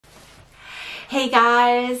Hey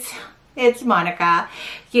guys, it's Monika.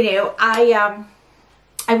 You know, I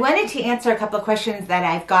wanted to answer a couple of questions that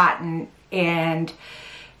I've gotten, and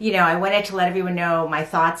you know, I wanted to let everyone know my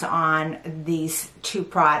thoughts on these two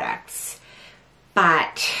products.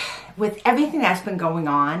 But with everything that's been going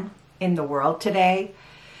on in the world today,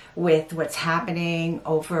 with what's happening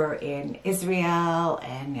over in Israel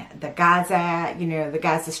and the Gaza, you know, the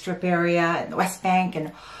Gaza Strip area and the West Bank,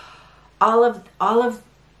 and all of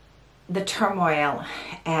the turmoil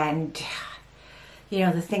and, you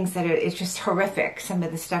know, the things that it's just horrific. Some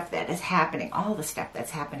of the stuff that is happening, all the stuff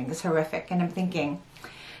that's happening is horrific. And I'm thinking,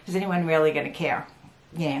 is anyone really going to care,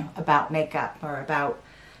 you know, about makeup or about,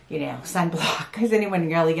 you know, sunblock? Is anyone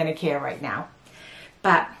really going to care right now?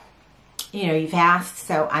 But, you know, you've asked,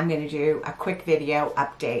 so I'm going to do a quick video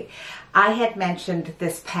update. I had mentioned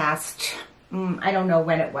this past, I don't know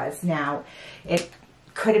when it was now. It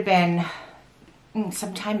could have been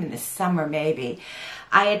sometime in the summer, maybe.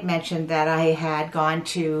 I had mentioned that I had gone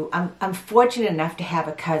to, I'm fortunate enough to have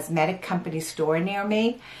a Cosmetic Company store near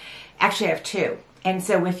me. Actually, I have two. And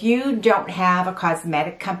so if you don't have a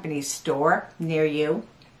Cosmetic Company store near you,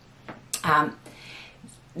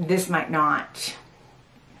 this might not,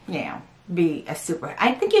 you know, be a super,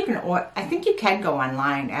 I think you can go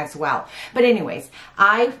online as well. But anyways,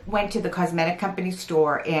 I went to the Cosmetic Company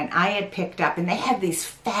store and I had picked up, and they have these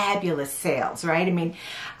fabulous sales, right? I mean,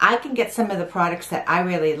 I can get some of the products that I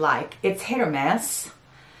really like. It's hit or miss.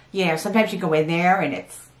 You know, sometimes you go in there and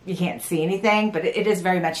you can't see anything, but it is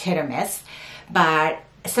very much hit or miss. But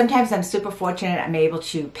sometimes I'm super fortunate. I'm able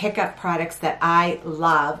to pick up products that I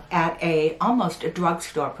love at almost a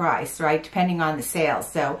drugstore price, right? Depending on the sales.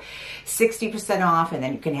 So 60% off, and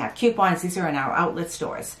then you can have coupons. These are in our outlet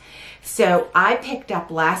stores. So I picked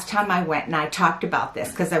up, last time I went, and I talked about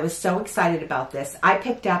this because I was so excited about this. I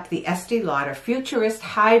picked up the Estée Lauder Futurist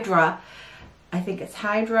Hydra. I think it's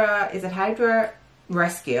Hydra. Is it Hydra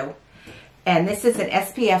Rescue? And this is an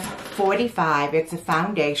SPF 45. It's a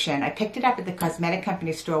foundation. I picked it up at the Cosmetic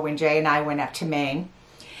Company store when Jay and I went up to Maine.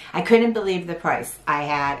 I couldn't believe the price. I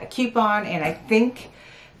had a coupon, and I think,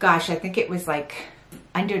 gosh, I think it was like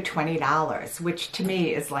under $20, which to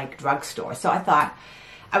me is like drugstore. So I thought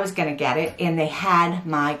I was going to get it, and they had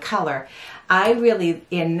my color. I really,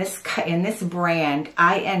 in this brand,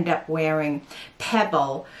 I end up wearing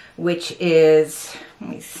Pebble, which is, let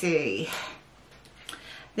me see,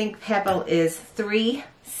 I think Pebble is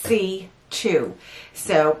 3C2.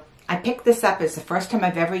 So I picked this up. It's the first time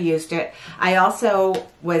I've ever used it. I also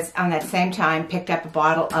was, on that same time, picked up a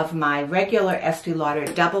bottle of my regular Estée Lauder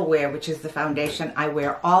Double Wear, which is the foundation I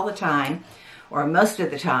wear all the time, or most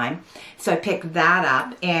of the time. So I picked that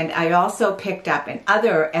up. And I also picked up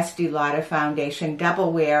another Estée Lauder foundation,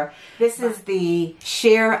 Double Wear. This is the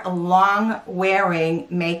sheer long wearing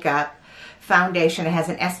makeup foundation. It has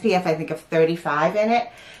an SPF, I think, of 35 in it,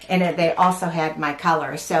 and they also had my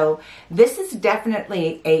color. So this is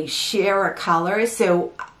definitely a sheer color,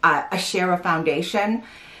 so a sheer foundation.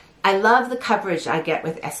 I love the coverage I get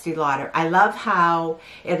with Estée Lauder. I love how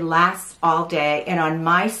it lasts all day, and on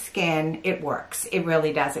my skin, it works. It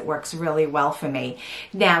really does. It works really well for me.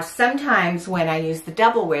 Now, sometimes when I use the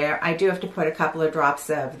Double Wear, I do have to put a couple of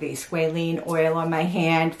drops of the squalene oil on my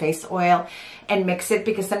hand, face oil, and mix it,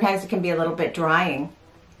 because sometimes it can be a little bit drying.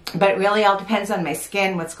 But it really all depends on my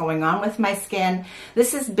skin, what's going on with my skin.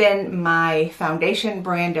 This has been my foundation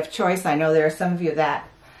brand of choice. I know there are some of you that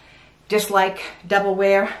dislike Double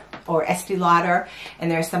Wear or Estée Lauder,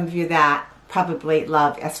 and there are some of you that probably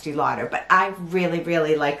love Estée Lauder, but I really,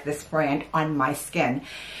 really like this brand on my skin.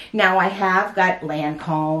 Now, I have got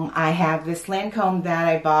LANCôME. I have this LANCôME that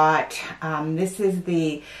I bought. This is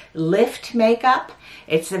the Lift Makeup.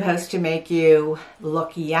 It's supposed to make you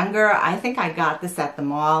look younger. I think I got this at the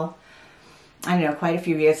mall, I don't know, quite a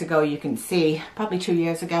few years ago. You can see, probably 2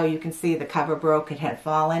 years ago, you can see the cover broke. It had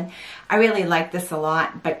fallen. I really like this a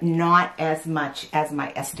lot, but not as much as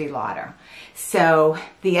my Estée Lauder. So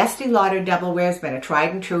the Estée Lauder Double Wear has been a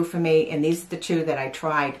tried and true for me, and these are the two that I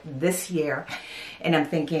tried this year. And I'm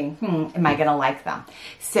thinking, am I going to like them?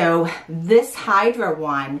 So this Hydra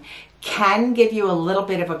one can give you a little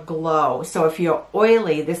bit of a glow. So if you're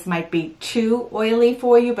oily, this might be too oily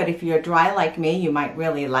for you, but if you're dry like me, you might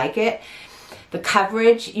really like it. The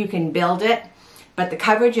coverage, you can build it, but the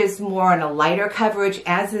coverage is more on a lighter coverage,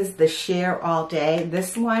 as is the sheer all day.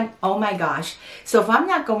 This one, oh my gosh. So if I'm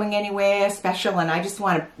not going anywhere special and I just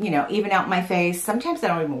want to, you know, even out my face, sometimes I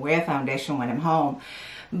don't even wear foundation when I'm home,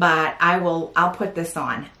 but I'll put this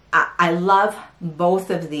on. I love both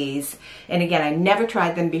of these. And again, I never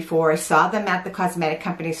tried them before. I saw them at the Cosmetic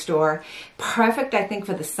Company store. Perfect, I think,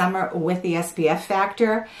 for the summer with the SPF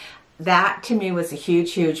factor. that to me was a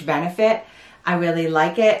huge, huge benefit. I really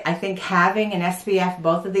like it. I think having an SPF,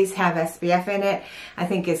 both of these have SPF in it, I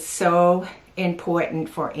think is so important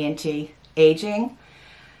for anti-aging.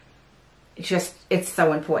 It's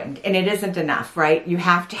so important, and it isn't enough, right? You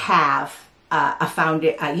have to have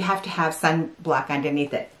you have to have sunblock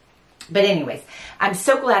underneath it. But anyways, I'm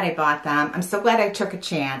so glad I bought them. I'm so glad I took a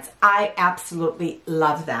chance. I absolutely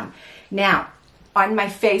love them. Now, on my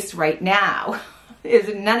face right now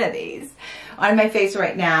is none of these. On my face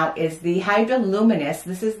right now is the Hydra Luminous.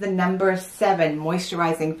 This is the number 7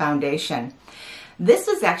 moisturizing foundation. This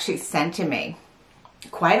was actually sent to me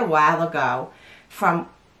quite a while ago from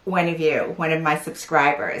one of my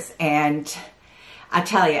subscribers, and I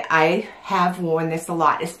tell you, I have worn this a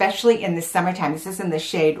lot, especially in the summertime. This is in the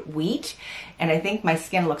shade Wheat, and I think my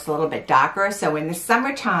skin looks a little bit darker. So in the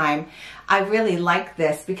summertime, I really like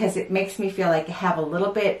this because it makes me feel like I have a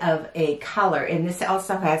little bit of a color, and this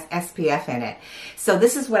also has SPF in it. So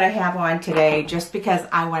this is what I have on today just because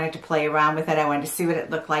I wanted to play around with it. I wanted to see what it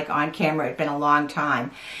looked like on camera. It's been a long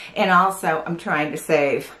time. And also, I'm trying to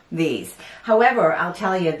save these. However, I'll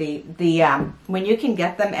tell you, when you can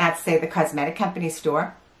get them at, say, the Cosmetic Company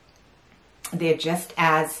store, they're just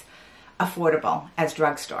as affordable as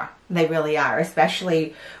drugstore. They really are,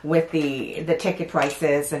 especially with the ticket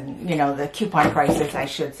prices and, you know, the coupon prices, I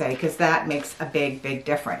should say, because that makes a big, big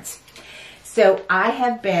difference. So I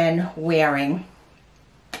have been wearing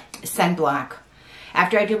sunblock.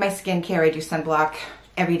 After I do my skincare, I do sunblock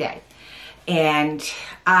every day. And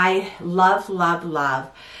I love, love,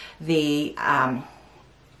 love the,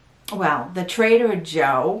 the Trader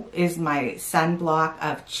Joe is my sunblock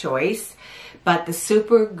of choice. But the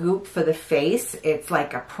Super Goop for the face, it's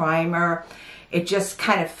like a primer. It just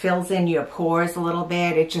kind of fills in your pores a little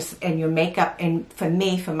bit. And your makeup, and for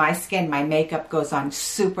me, for my skin, my makeup goes on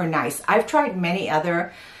super nice. I've tried many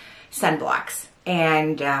other sunblocks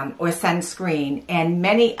and or sunscreen, and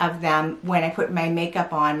many of them, when I put my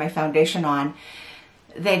makeup on, my foundation on,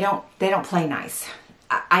 they don't play nice.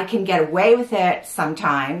 I can get away with it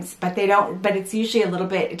sometimes, but they don't. But it's usually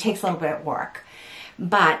it takes a little bit of work.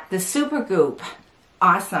 But the Super Goop,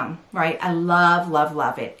 awesome, right? I love, love,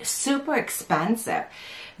 love it. Super expensive.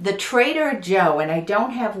 The Trader Joe, and I don't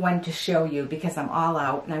have one to show you because I'm all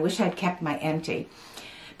out, and I wish I'd kept my empty.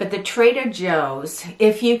 But the Trader Joe's,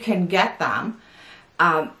 if you can get them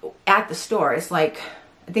at the store, it's like,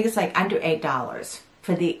 I think it's like under $8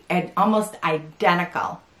 for the almost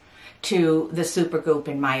identical to the Super Goop,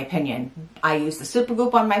 in my opinion. I use the Super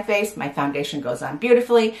Goop on my face. My foundation goes on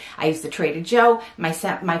beautifully. I use the Trader Joe. My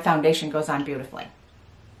foundation goes on beautifully.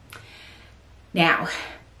 Now,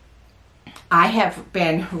 I have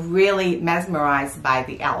been really mesmerized by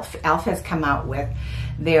the e.l.f. e.l.f. has come out with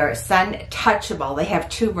their Sun Touchable. They have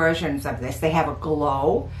 2 versions of this. They have a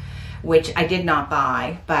Glow, which I did not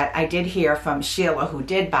buy, but I did hear from Sheila, who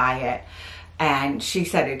did buy it. And she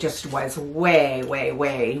said it just was way, way,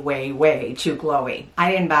 way, way, way too glowy.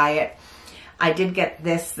 I didn't buy it. I did get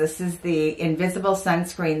this. This is the Invisible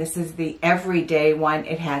Sunscreen. This is the everyday one.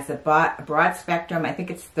 It has a broad spectrum. I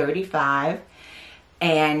think it's 35.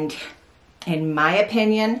 And in my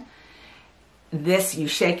opinion, this, you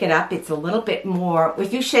shake it up. It's a little bit more,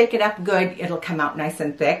 if you shake it up good, it'll come out nice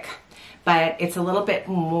and thick. But it's a little bit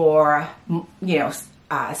more,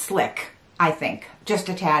 slick, I think. Just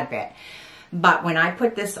a tad bit. But when I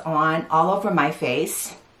put this on all over my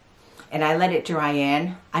face and I let it dry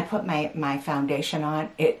in, I put my foundation on,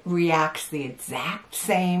 it reacts the exact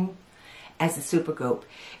same as the Super Goop.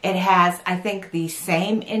 It has, I think, the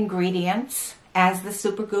same ingredients as the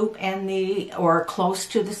Super Goop or close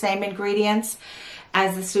to the same ingredients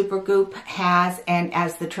as the Super Goop has and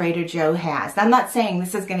as the Trader Joe has. I'm not saying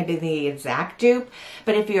this is going to be the exact dupe,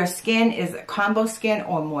 but if your skin is a combo skin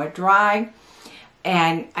or more dry,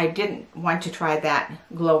 and I didn't want to try that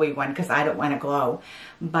glowy one because I don't want to glow.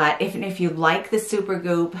 But if you like the Super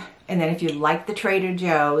Goop, and then if you like the Trader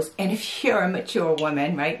Joe's, and if you're a mature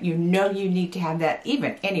woman, right, you know you need to have that,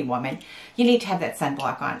 even any woman, you need to have that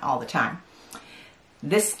sunblock on all the time.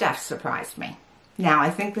 This stuff surprised me. Now,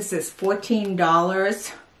 I think this is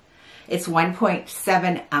 $14. It's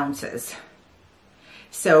 1.7 ounces.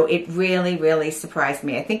 So it really, really surprised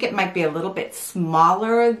me. I think it might be a little bit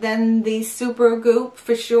smaller than the Super Goop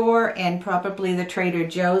for sure, and probably the Trader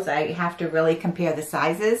Joe's. I have to really compare the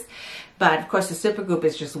sizes. But of course the Super Goop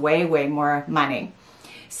is just way, way more money.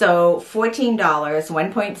 So $14,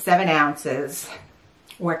 1.7 ounces.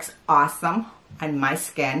 Works awesome on my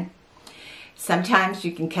skin. Sometimes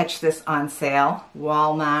you can catch this on sale.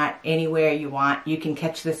 Walmart, anywhere you want, you can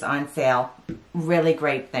catch this on sale. Really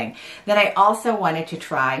great thing. Then I also wanted to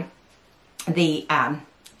try the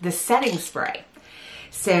the setting spray.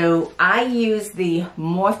 So I use the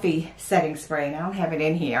Morphe setting spray, and I don't have it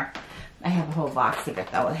in here. I have a whole box of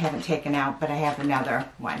it though. I haven't taken out, but I have another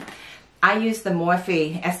one. I use the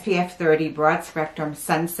Morphe SPF 30 Broad Spectrum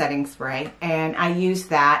Sun Setting Spray, and I use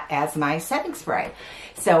that as my setting spray.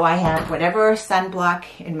 So I have whatever sunblock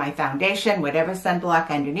in my foundation, whatever sunblock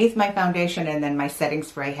underneath my foundation, and then my setting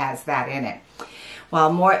spray has that in it.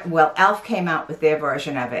 Well, e.l.f. came out with their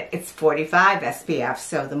version of it. It's 45 SPF.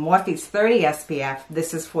 So the Morphe's 30 SPF,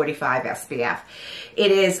 this is 45 SPF.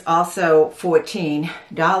 It is also $14.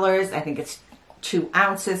 I think it's 2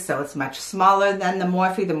 ounces, so it's much smaller than the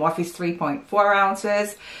Morphe. The Morphe's 3.4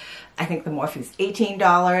 ounces. I think the Morphe's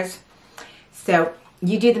 $18. So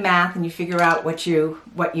you do the math and you figure out what you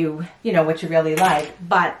really like.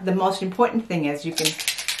 But the most important thing is you can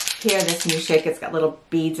hear this and you shake it. It's got little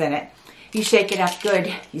beads in it. You shake it up good.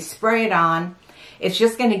 You spray it on. It's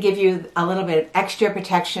just going to give you a little bit of extra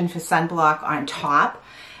protection for sunblock on top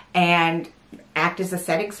and act as a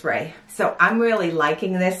setting spray. So I'm really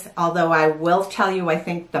liking this, although I will tell you, I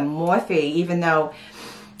think the Morphe, even though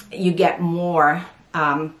you get more,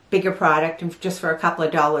 bigger product just for a couple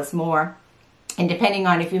of dollars more, and depending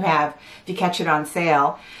on if you catch it on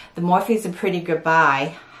sale, the Morphe's a pretty good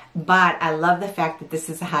buy, but I love the fact that this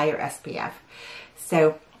is a higher SPF.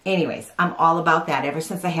 So anyways, I'm all about that. Ever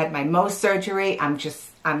since I had my Mohs surgery,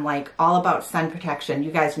 I'm like all about sun protection.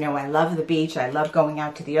 You guys know I love the beach. I love going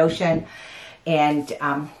out to the ocean and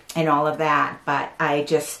all of that. But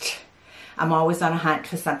I'm always on a hunt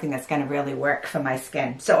for something that's going to really work for my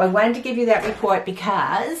skin. So I wanted to give you that report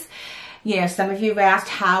because, you know, some of you have asked,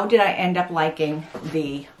 how did I end up liking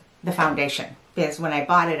the foundation? Because when I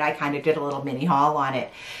bought it, I kind of did a little mini haul on it.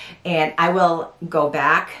 And I will go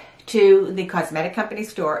back to the Cosmetic Company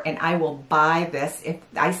store and I will buy this if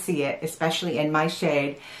I see it, especially in my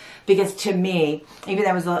shade, because to me, even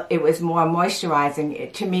though it was more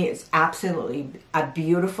moisturizing, to me it's absolutely a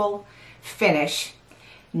beautiful finish,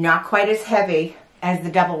 not quite as heavy as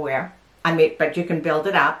the Double Wear. I mean, but you can build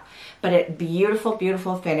it up, but a beautiful,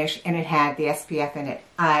 beautiful finish, and it had the SPF in it.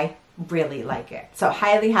 I really like it. So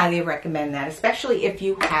highly, highly recommend that, especially if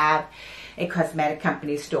you have a Cosmetic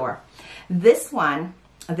Company store. This one,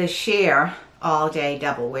 the Sheer All Day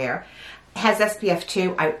Double Wear, has SPF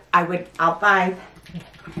 2. I'll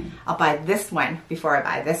buy this one before I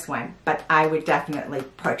buy this one, but I would definitely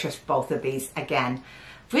purchase both of these again.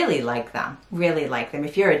 Really like them. Really like them.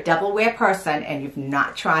 If you're a Double Wear person and you've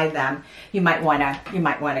not tried them, you might want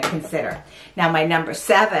to consider. Now my number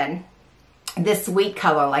 7, this wheat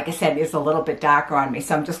color, like I said, is a little bit darker on me,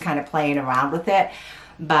 so I'm just kind of playing around with it,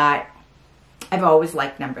 but I've always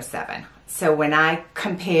liked number 7. So when I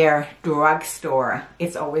compare drugstore,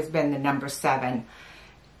 it's always been the number 7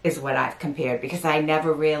 is what I've compared, because I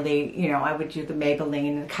never really, you know, I would do the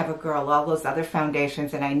Maybelline and CoverGirl, all those other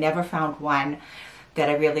foundations, and I never found one that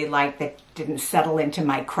I really liked that didn't settle into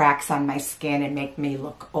my cracks on my skin and make me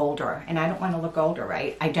look older. And I don't want to look older,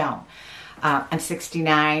 right? I don't. I'm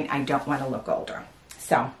 69. I don't want to look older.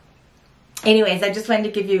 So anyways, I just wanted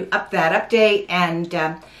to give you that update, and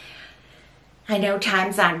I know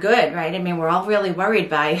times aren't good, right? I mean, we're all really worried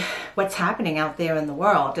by what's happening out there in the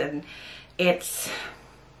world, and it's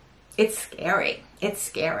scary. It's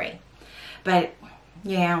scary. But,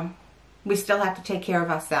 you know, we still have to take care of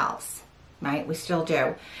ourselves, right? We still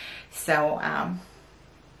do. So,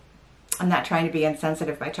 I'm not trying to be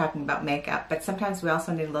insensitive by talking about makeup, but sometimes we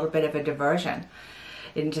also need a little bit of a diversion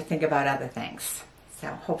and to think about other things. So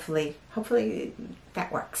hopefully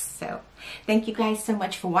that works. So thank you guys so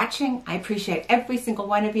much for watching. I appreciate every single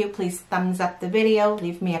one of you. Please thumbs up the video.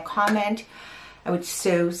 Leave me a comment. I would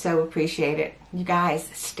so appreciate it. You guys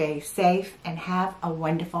stay safe and have a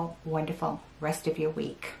wonderful, wonderful rest of your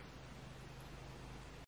week.